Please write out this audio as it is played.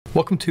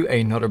Welcome to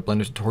another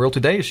Blender tutorial.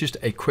 Today is just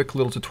a quick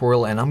little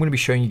tutorial and I'm going to be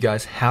showing you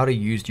guys how to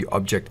use the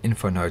object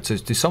info node. So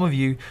to some of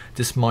you,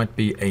 this might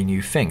be a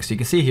new thing. So you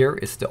can see here,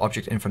 it's the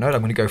object info node. I'm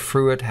going to go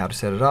through it, how to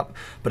set it up.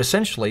 But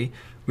essentially,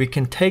 we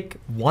can take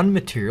one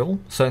material.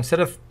 So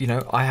instead of,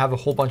 I have a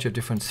whole bunch of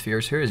different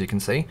spheres here, as you can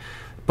see,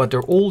 but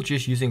they're all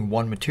just using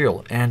one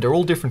material and they're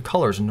all different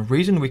colors. And the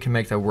reason we can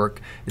make that work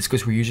is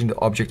because we're using the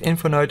object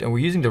info node and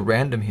we're using the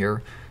random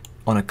here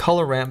on a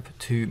color ramp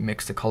to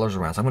mix the colors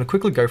around. So I'm going to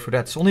quickly go through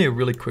that. It's only a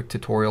really quick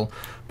tutorial,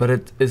 but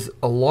it is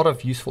a lot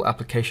of useful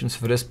applications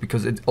for this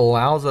because it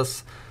allows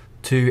us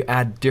to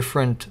add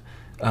different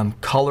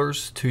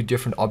colors to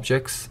different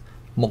objects,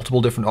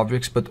 multiple different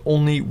objects, but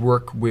only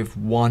work with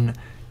one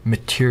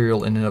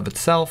material in and of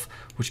itself,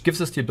 which gives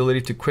us the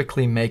ability to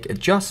quickly make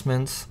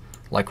adjustments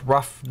like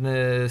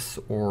roughness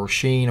or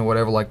sheen or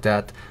whatever like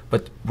that,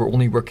 but we're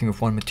only working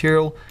with one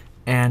material,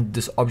 and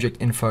this object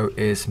info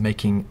is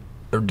making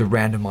the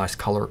randomized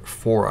color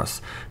for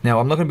us. Now,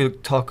 I'm not going to be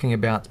talking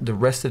about the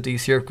rest of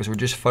these here because we're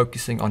just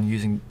focusing on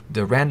using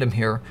the random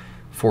here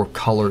for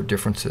color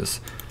differences.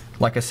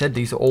 Like I said,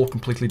 these are all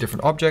completely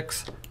different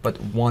objects, but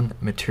one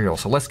material.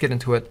 So let's get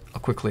into it.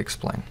 I'll quickly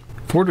explain.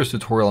 For this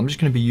tutorial, I'm just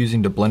going to be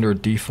using the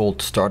Blender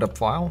default startup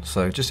file.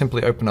 So just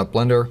simply open up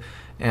Blender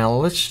and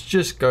let's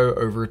just go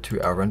over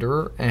to our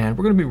renderer and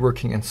we're going to be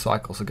working in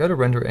cycles. So go to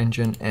render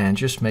engine and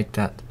just make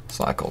that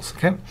cycles.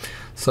 Okay.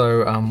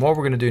 So what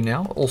we're going to do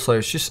now also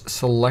is just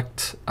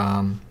select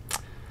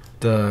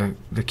the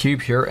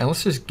cube here and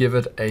let's just give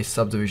it a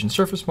subdivision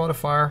surface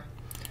modifier.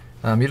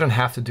 You don't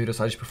have to do this.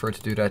 I just prefer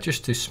to do that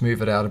just to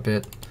smooth it out a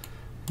bit.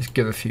 Just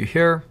give a few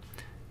here.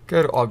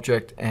 Go to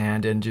object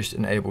and then just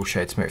enable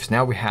shade smooth. So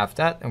now we have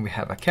that and we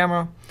have a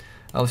camera.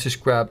 Let's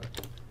just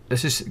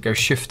go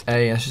Shift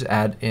A and let's just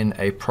add in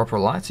a proper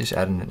light. So just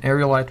add in an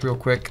area light real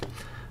quick.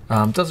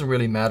 Doesn't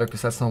really matter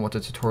because that's not what the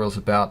tutorial is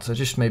about. So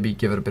just maybe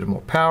give it a bit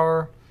more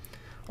power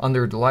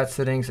under the light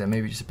settings and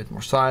maybe just a bit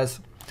more size.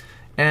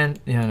 And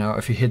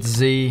if you hit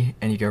Z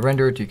and you go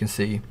render it, you can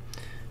see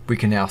we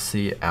can now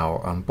see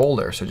our ball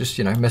there. So just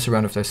mess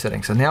around with those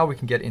settings. So now we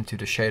can get into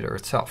the shader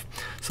itself.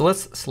 So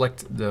let's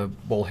select the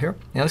ball here.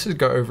 Now let's just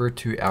go over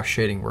to our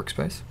shading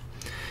workspace.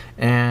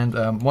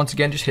 And once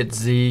again, just hit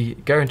Z,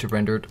 go into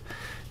rendered.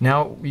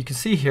 Now you can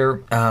see here,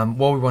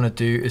 what we want to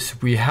do is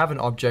we have an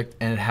object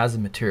and it has a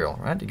material,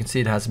 right? You can see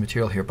it has a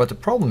material here, but the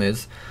problem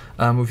is,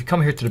 if you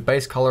come here to the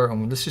base color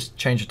and let's just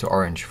change it to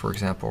orange, for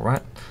example,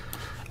 right?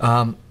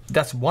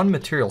 That's one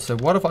material. So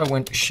what if I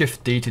went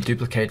Shift D to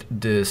duplicate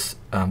this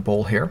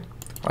ball here,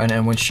 and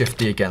then went Shift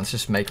D again? Let's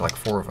just make like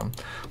 4 of them.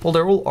 Well,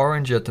 they're all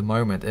orange at the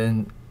moment,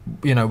 and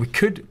we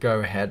could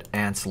go ahead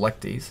and select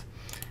these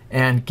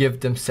and give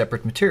them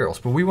separate materials,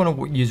 but we want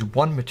to use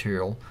one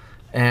material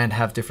and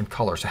have different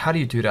colors. So how do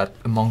you do that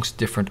amongst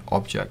different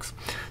objects?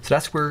 So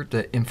that's where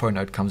the info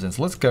node comes in.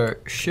 So let's go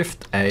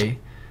Shift A,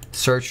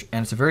 search,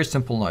 and it's a very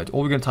simple node.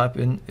 All we're going to type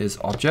in is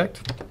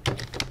object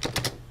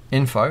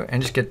info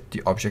and just get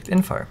the object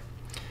info.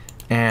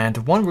 And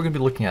the one we're going to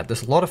be looking at,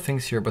 there's a lot of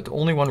things here, but the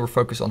only one we're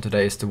focused on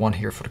today is the one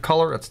here for the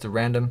color. That's the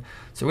random.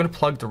 So we're going to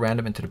plug the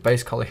random into the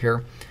base color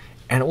here.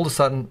 And all of a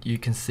sudden you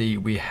can see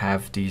we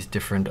have these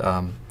different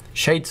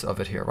shades of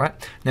it here, right?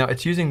 Now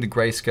it's using the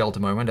grayscale at the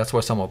moment. That's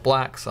why some are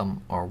black,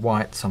 some are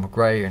white, some are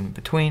gray and in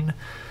between.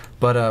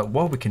 But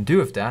what we can do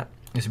with that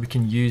is we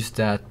can use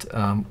that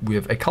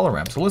with a color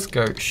ramp. So let's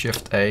go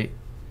Shift A,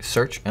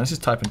 search, and let's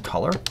just type in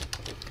color.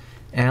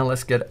 And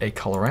let's get a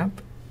color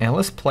ramp. And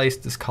let's place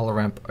this color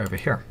ramp over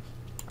here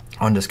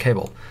on this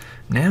cable.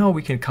 Now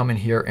we can come in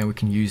here and we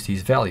can use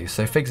these values.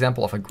 So for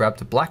example, if I grab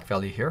the black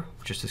value here,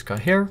 which is this guy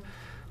here,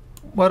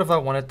 what if I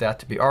wanted that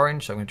to be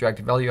orange? So I'm going to drag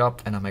the value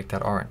up and I'll make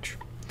that orange.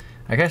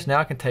 Okay, so now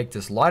I can take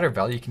this lighter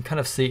value. You can kind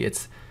of see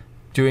it's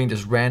doing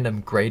this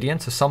random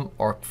gradient. So some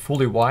are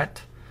fully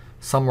white,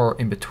 some are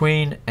in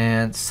between,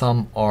 and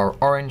some are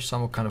orange,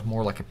 some are kind of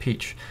more like a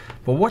peach.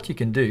 But what you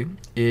can do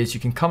is you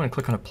can come and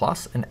click on a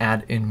plus and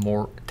add in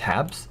more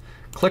tabs.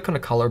 Click on the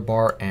color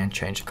bar and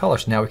change the color.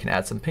 So now we can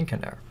add some pink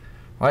in there.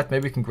 Right,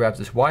 maybe we can grab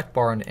this white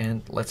bar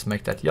and let's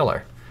make that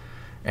yellow.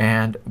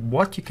 And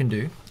what you can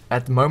do,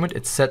 at the moment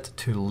it's set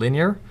to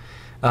linear.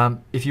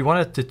 If you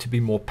wanted it to be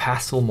more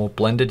pastel, more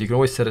blended, you can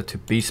always set it to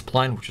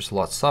B-spline, which is a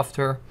lot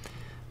softer.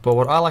 But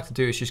what I like to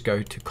do is just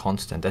go to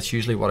constant. That's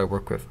usually what I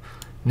work with.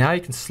 Now you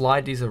can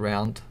slide these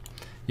around.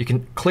 You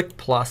can click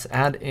plus,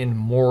 add in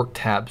more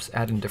tabs,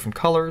 add in different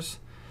colors.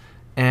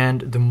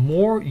 And the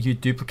more you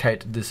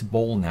duplicate this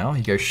ball now,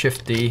 you go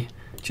Shift D,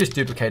 just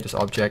duplicate this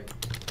object,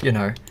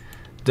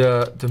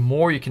 the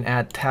more you can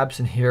add tabs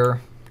in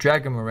here,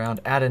 drag them around,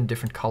 add in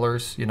different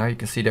colors. You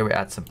can see there we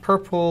add some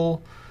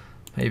purple,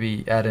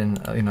 maybe add in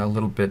a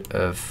little bit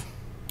of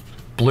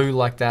blue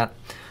like that.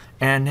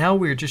 And now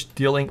we're just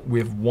dealing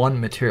with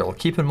one material.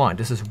 Keep in mind,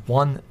 this is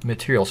one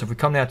material. So if we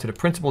come now to the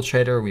principled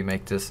shader, we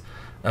make this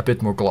a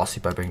bit more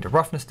glossy by bringing the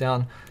roughness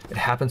down. It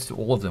happens to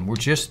all of them. We're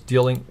just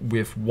dealing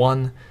with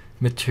one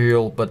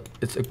material, but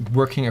it's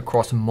working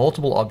across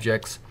multiple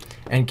objects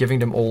and giving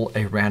them all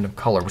a random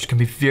color, which can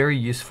be very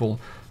useful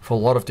for a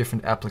lot of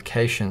different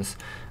applications.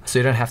 So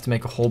you don't have to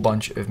make a whole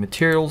bunch of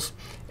materials,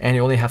 and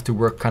you only have to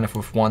work kind of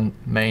with one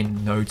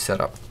main node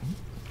setup.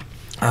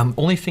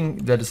 Only thing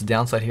that is a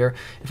downside here,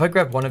 if I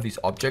grab one of these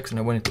objects and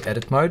I went into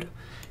edit mode,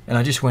 and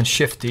I just went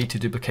Shift D to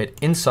duplicate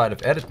inside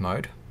of edit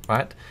mode,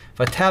 right?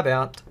 If I tab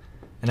out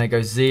and I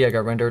go Z, I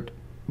go rendered,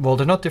 well,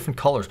 they're not different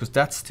colors because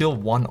that's still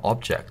one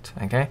object,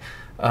 okay?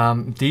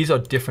 These are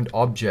different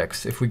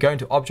objects. If we go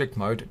into object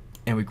mode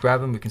and we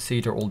grab them, we can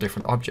see they're all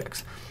different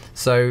objects.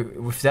 So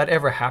if that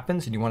ever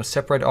happens and you want to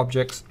separate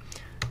objects,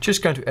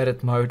 just go into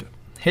edit mode,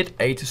 hit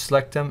A to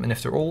select them, and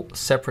if they're all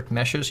separate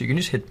meshes, you can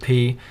just hit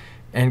P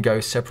and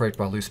go separate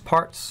by loose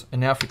parts.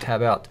 And now if we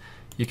tab out,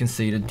 you can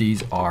see that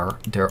these are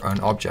their own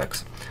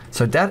objects.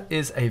 So that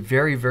is a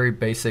very, very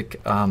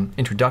basic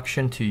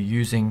introduction to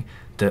using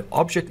the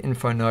object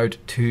info node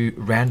to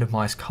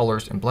randomize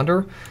colors in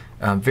Blender.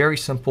 Very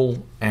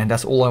simple, and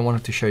that's all I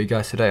wanted to show you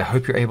guys today. I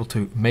hope you're able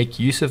to make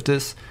use of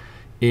this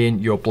in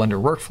your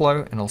Blender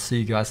workflow, and I'll see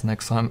you guys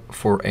next time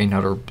for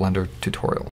another Blender tutorial.